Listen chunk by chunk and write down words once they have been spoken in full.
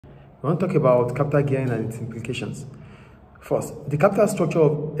We want to talk about capital gearing and its implications. First, the capital structure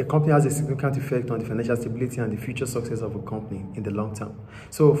of a company has a significant effect on the financial stability and the future success of a company in the long term.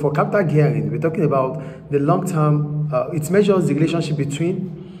 So for capital gearing, we're talking about the long term, it measures the relationship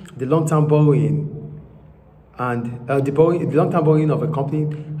between the long-term borrowing and the long-term borrowing of a company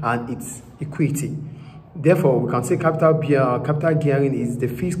and its equity. Therefore, we can say capital gearing is the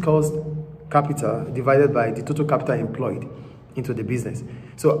fixed cost capital divided by the total capital employed into the business.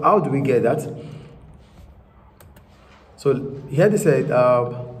 So how do we get that? So here they said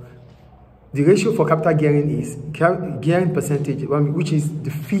the ratio for capital gearing is gearing percentage, which is the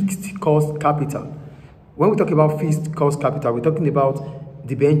fixed cost capital. When we talk about fixed cost capital, we're talking about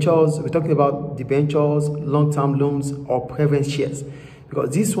debentures, long-term loans, or preference shares.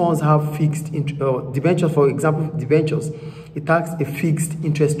 Because these ones have fixed debentures, for example, debentures, it has a fixed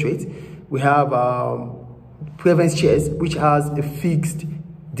interest rate. We have preference shares, which has a fixed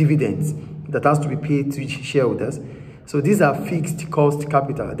dividends that has to be paid to shareholders. So these are fixed cost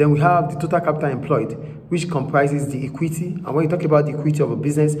capital. Then we have the total capital employed, which comprises the equity. And when you talk about the equity of a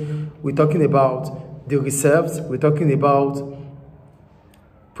business, we're talking about the reserves, we're talking about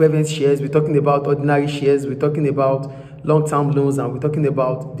preference shares, we're talking about ordinary shares, we're talking about long-term loans, and we're talking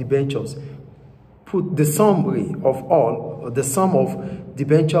about debentures. Put the summary of all, the sum of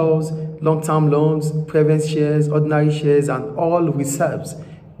debentures, long-term loans, preference shares, ordinary shares, and all reserves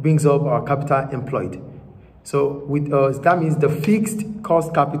brings up our capital employed. So that means the fixed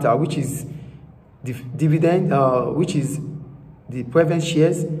cost capital, which is the dividend, which is the preference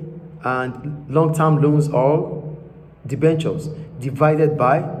shares and long-term loans or debentures, divided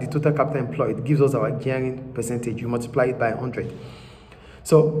by the total capital employed, gives us our gearing percentage. You multiply it by 100.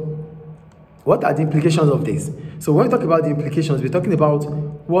 So what are the implications of this? So when we talk about the implications, we're talking about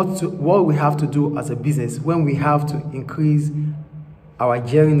what we have to do as a business when we have to increase our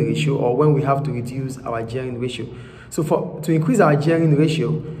gearing ratio or when we have to reduce our gearing ratio. So to increase our gearing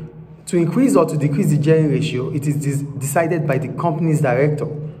ratio, to increase or to decrease the gearing ratio, it is decided by the company's director.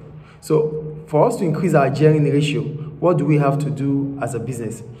 So for us to increase our gearing ratio, what do we have to do as a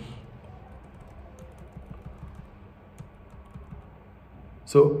business?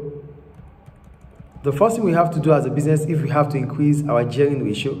 So the first thing we have to do as a business, if we have to increase our gearing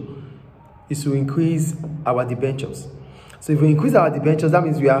ratio, is to increase our debentures. So if we increase our debentures, that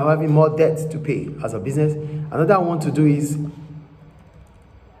means we are having more debt to pay as a business. Another one to do is,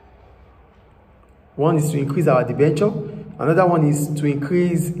 one is to increase our debenture. Another one is to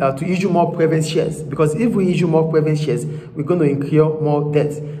increase, to issue more preference shares. Because if we issue more preference shares, we're going to incur more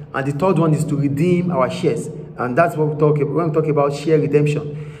debt. And the third one is to redeem our shares. And that's what we talk about when we talk about share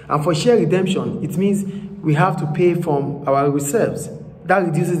redemption. And for share redemption, it means we have to pay from our reserves. That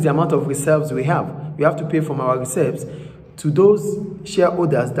reduces the amount of reserves we have. We have to pay from our reserves to those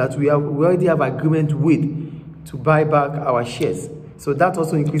shareholders that we already have agreement with to buy back our shares. So that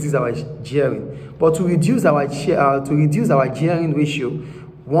also increases our gearing. But to reduce our gearing ratio,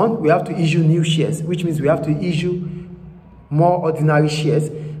 one, we have to issue new shares, which means we have to issue more ordinary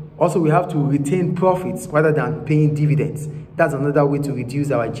shares. Also, we have to retain profits rather than paying dividends. That's another way to reduce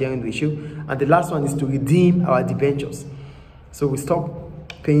our gearing ratio. And the last one is to redeem our debentures. So we stop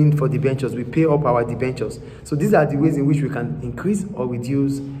paying for debentures, we pay up our debentures. So these are the ways in which we can increase or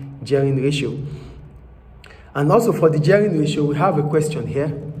reduce gearing ratio. And also for the gearing ratio, we have a question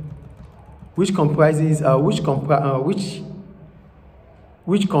here, which comprises, which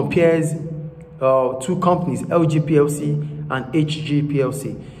compares two companies, LG PLC and HG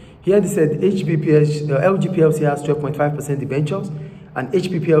PLC. Here they said LG PLC has 12.5% debentures, and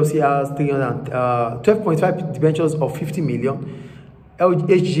HP PLC has 12.5 debentures of 50 million.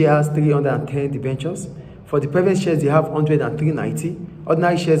 HG has 310 debentures. For the preference shares, they have 100 and 390.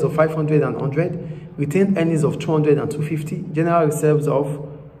 Ordinary shares of 500 and 100. Retained earnings of 200 and 250. General reserves of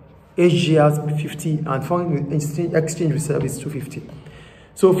HG has 50, and foreign exchange reserve is 250.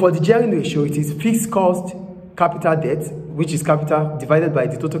 So for the gearing ratio, it is fixed cost capital debt, which is capital divided by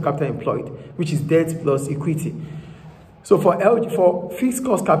the total capital employed, which is debt plus equity. So for fixed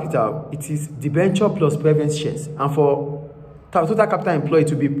cost capital, it is debenture plus preference shares, and for total capital employed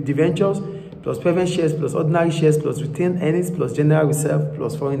to be debentures plus preference shares plus ordinary shares plus retained earnings plus general reserve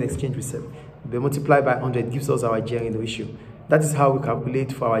plus foreign exchange reserve. We multiply by 100 gives us our gearing ratio. That is how we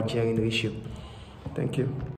calculate for our gearing ratio. Thank you.